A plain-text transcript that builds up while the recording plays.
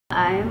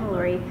I'm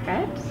Lori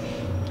Krebs.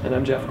 And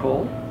I'm Jeff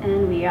Cole.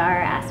 And we are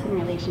Aspen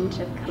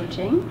Relationship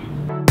Coaching.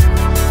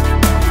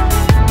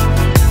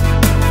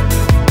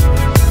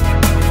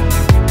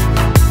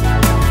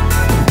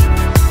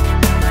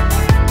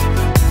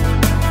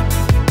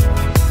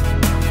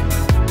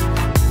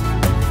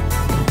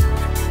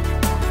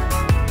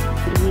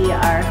 We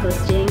are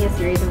hosting a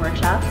series of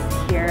workshops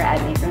here at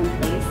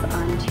Mayground Place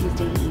on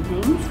Tuesday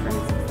evenings from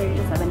 6:30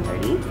 to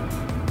 7:30.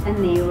 And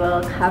they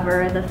will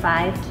cover the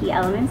 5 key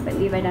elements that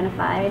we've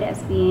identified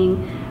as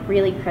being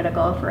really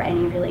critical for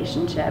any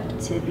relationship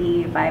to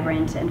be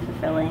vibrant and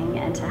fulfilling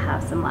and to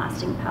have some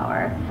lasting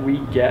power.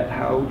 We get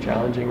how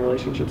challenging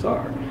relationships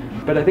are,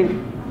 but I think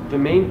the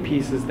main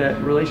piece is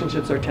that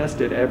relationships are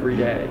tested every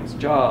day. It's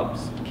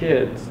jobs,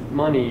 kids,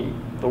 money,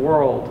 the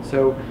world.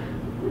 So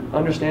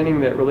understanding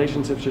that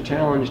relationships are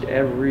challenged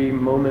every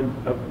moment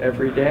of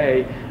every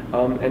day,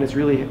 and it's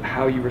really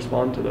how you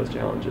respond to those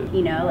challenges.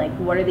 You know, like,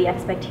 what are the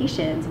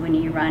expectations when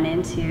you run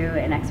into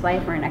an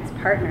ex-wife or an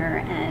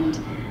ex-partner, and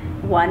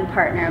one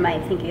partner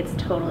might think it's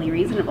totally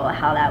reasonable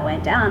how that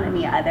went down and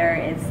the other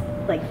is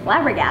like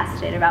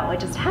flabbergasted about what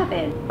just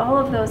happened. All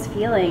of those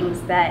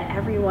feelings that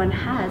everyone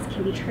has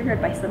can be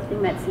triggered by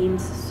something that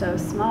seems so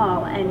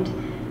small, and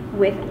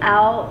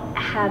without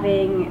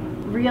having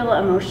real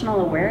emotional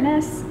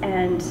awareness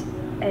and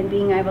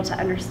being able to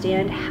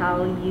understand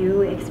how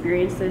you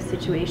experience those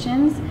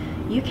situations,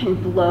 you can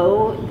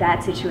blow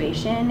that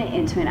situation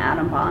into an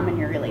atom bomb in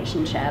your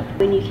relationship.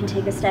 When you can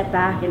take a step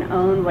back and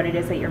own what it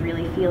is that you're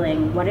really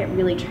feeling, what it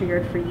really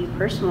triggered for you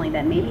personally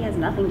that maybe has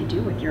nothing to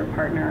do with your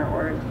partner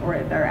or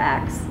their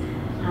ex,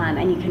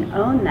 and you can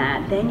own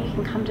that, then you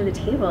can come to the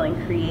table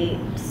and create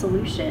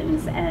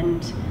solutions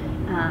and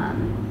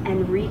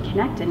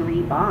reconnect and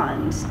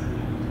rebond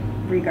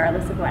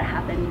regardless of what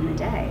happened in the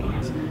day.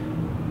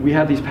 We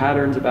have these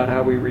patterns about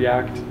how we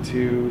react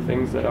to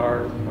things that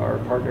our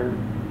partner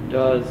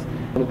does.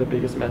 One of the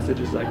biggest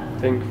messages, I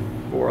think,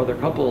 for other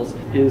couples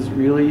is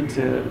really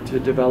to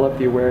develop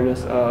the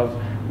awareness of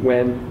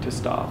when to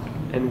stop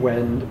and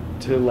when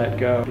to let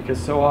go. Because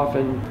so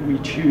often we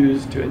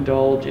choose to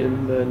indulge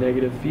in the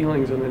negative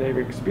feelings and the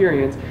negative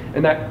experience,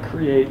 and that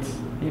creates,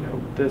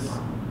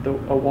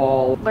 a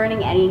wall.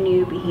 Learning any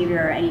new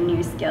behavior or any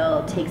new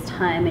skill takes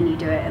time, and you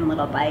do it in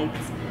little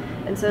bites.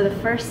 And so the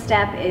first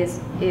step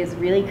is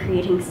really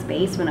creating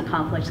space when a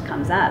conflict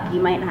comes up. You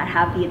might not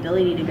have the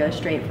ability to go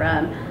straight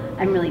from,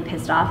 I'm really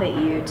pissed off at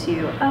you,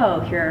 to,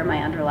 oh, here are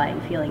my underlying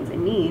feelings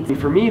and needs.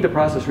 For me, the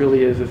process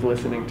really is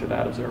listening to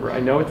that observer. I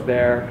know it's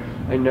there.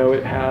 I know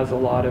it has a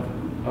lot of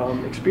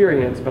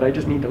experience, but I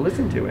just need to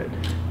listen to it.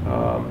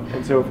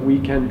 And so if we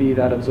can be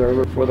that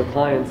observer for the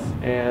clients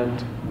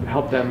and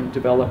help them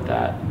develop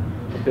that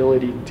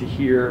ability to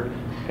hear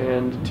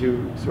and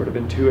to sort of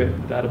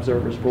intuit that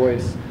observer's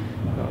voice,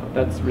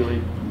 that's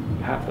really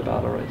half the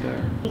battle right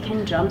there. We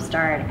can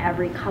jumpstart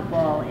every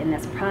couple in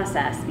this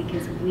process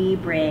because we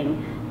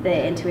bring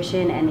the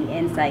intuition and the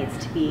insights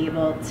to be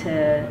able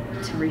to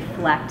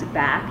reflect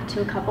back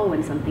to a couple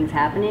when something's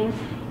happening.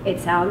 It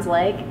sounds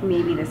like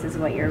maybe this is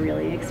what you're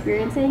really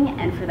experiencing,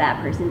 and for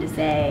that person to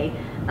say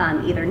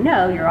either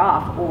no, you're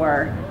off,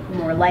 or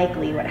more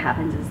likely what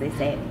happens is they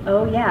say,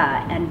 oh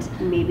yeah, and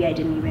maybe I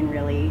didn't even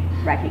really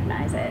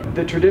recognize it.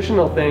 The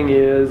traditional thing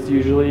is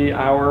usually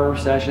hour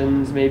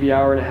sessions, maybe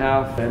hour and a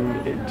half,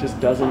 and it just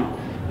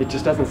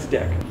doesn't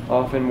stick.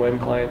 Often when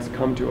clients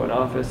come to an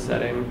office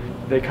setting,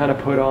 they kind of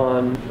put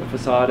on a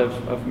facade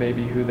of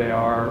maybe who they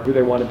are, who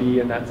they want to be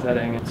in that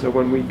setting. And so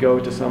when we go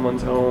to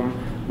someone's home,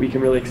 we can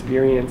really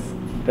experience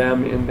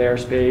them in their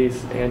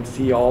space and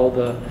see all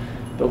the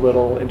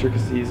little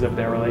intricacies of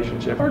their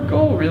relationship. Our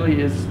goal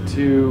really is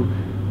to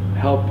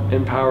help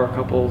empower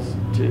couples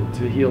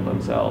to heal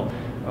themselves.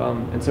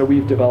 And so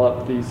we've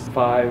developed these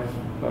 5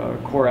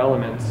 core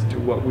elements to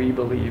what we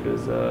believe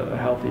is a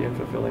healthy and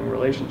fulfilling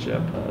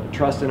relationship.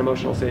 Trust and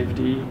emotional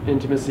safety,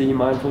 intimacy,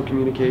 mindful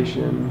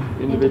communication,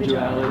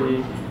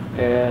 individuality,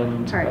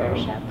 and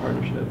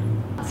partnership.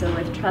 So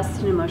with trust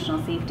and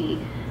emotional safety,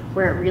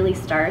 where it really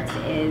starts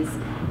is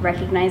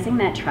recognizing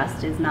that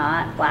trust is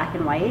not black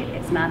and white.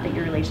 It's not that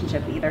your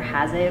relationship either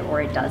has it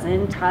or it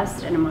doesn't.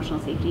 Trust and emotional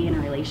safety in a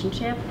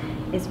relationship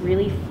is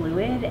really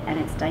fluid, and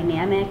it's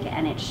dynamic,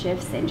 and it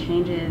shifts and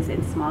changes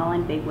in small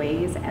and big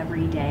ways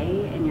every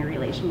day in your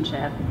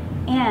relationship,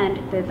 and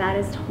that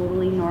is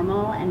totally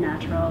normal and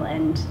natural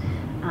and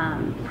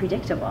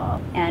predictable.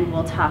 And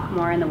we'll talk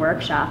more in the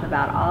workshop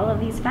about all of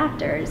these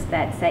factors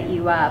that set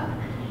you up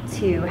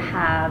to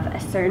have a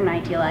certain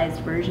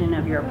idealized version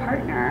of your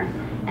partner,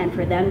 and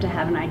for them to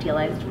have an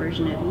idealized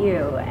version of you.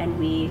 And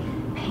we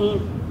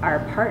paint our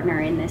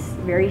partner in this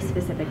very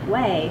specific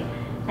way,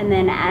 and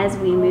then as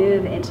we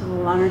move into the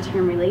longer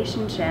term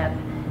relationship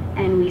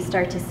and we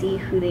start to see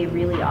who they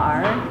really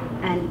are,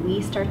 and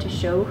we start to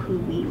show who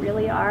we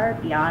really are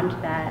beyond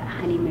that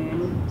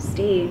honeymoon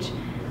stage,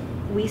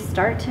 we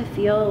start to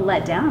feel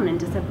let down and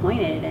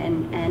disappointed,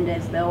 and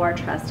as though our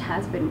trust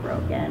has been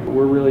broken.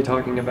 We're really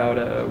talking about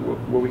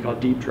what we call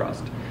deep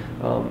trust,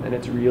 and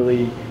it's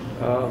really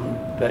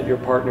that your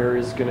partner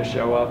is going to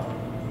show up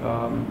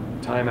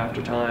time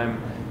after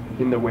time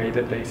in the way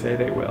that they say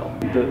they will.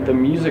 The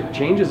music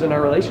changes in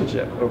our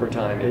relationship over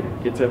time.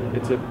 It's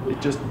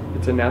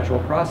a natural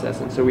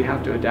process, and so we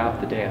have to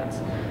adapt the dance.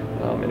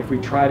 And if we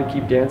try to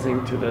keep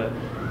dancing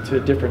to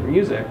different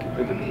music,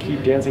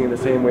 keep dancing in the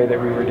same way that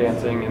we were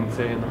dancing in,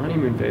 say, in the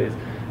honeymoon phase,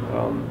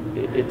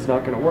 it's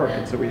not going to work,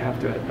 and so we have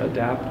to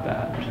adapt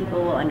that.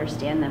 People will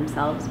understand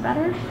themselves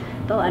better.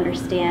 They'll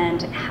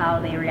understand how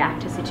they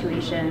react to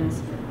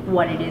situations,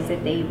 what it is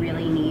that they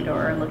really need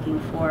or are looking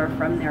for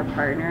from their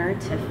partner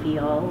to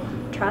feel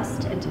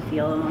trust and to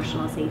feel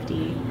emotional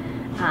safety,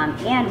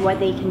 and what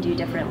they can do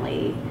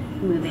differently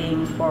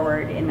moving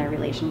forward in their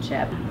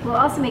relationship. We'll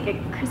also make it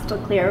crystal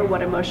clear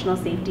what emotional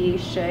safety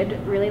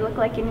should really look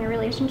like in your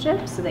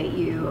relationship so that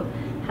you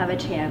have a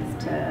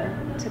chance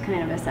to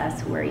kind of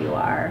assess where you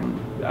are.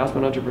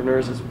 Aspen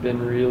Entrepreneurs has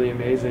been really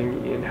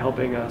amazing in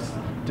helping us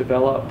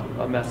develop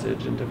a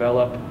message and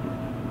develop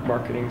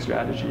marketing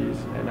strategies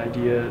and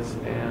ideas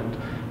and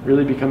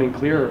really becoming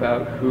clear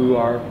about who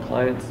our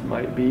clients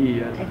might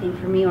be. I think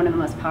for me, one of the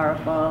most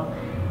powerful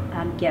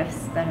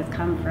gifts that has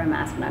come from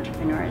Aspen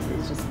Entrepreneurs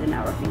is just the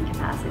networking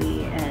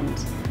capacity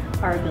and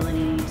our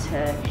ability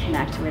to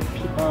connect with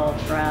people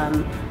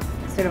from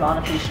sort of all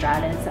different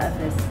stratas of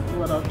this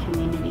little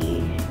community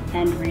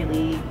and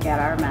really get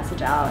our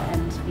message out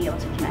and be able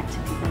to connect to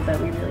people that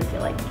we really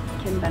feel like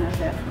can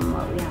benefit from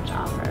what we have to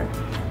offer.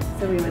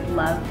 So we would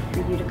love for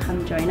you to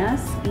come join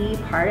us, be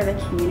part of a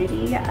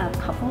community of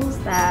couples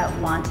that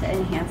want to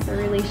enhance their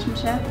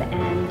relationship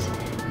and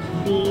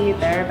be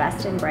their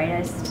best and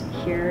brightest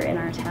here in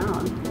our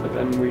town. But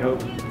then we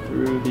hope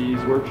through these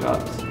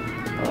workshops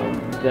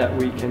that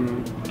we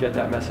can get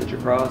that message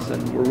across,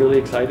 and we're really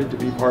excited to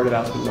be part of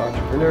Aspen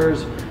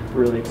Entrepreneurs.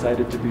 We're really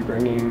excited to be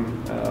bringing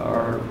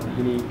our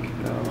unique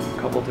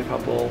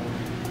couple-to-couple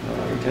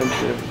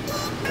intensive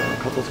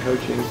couples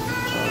coaching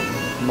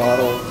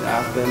model to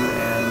Aspen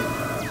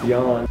and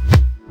beyond.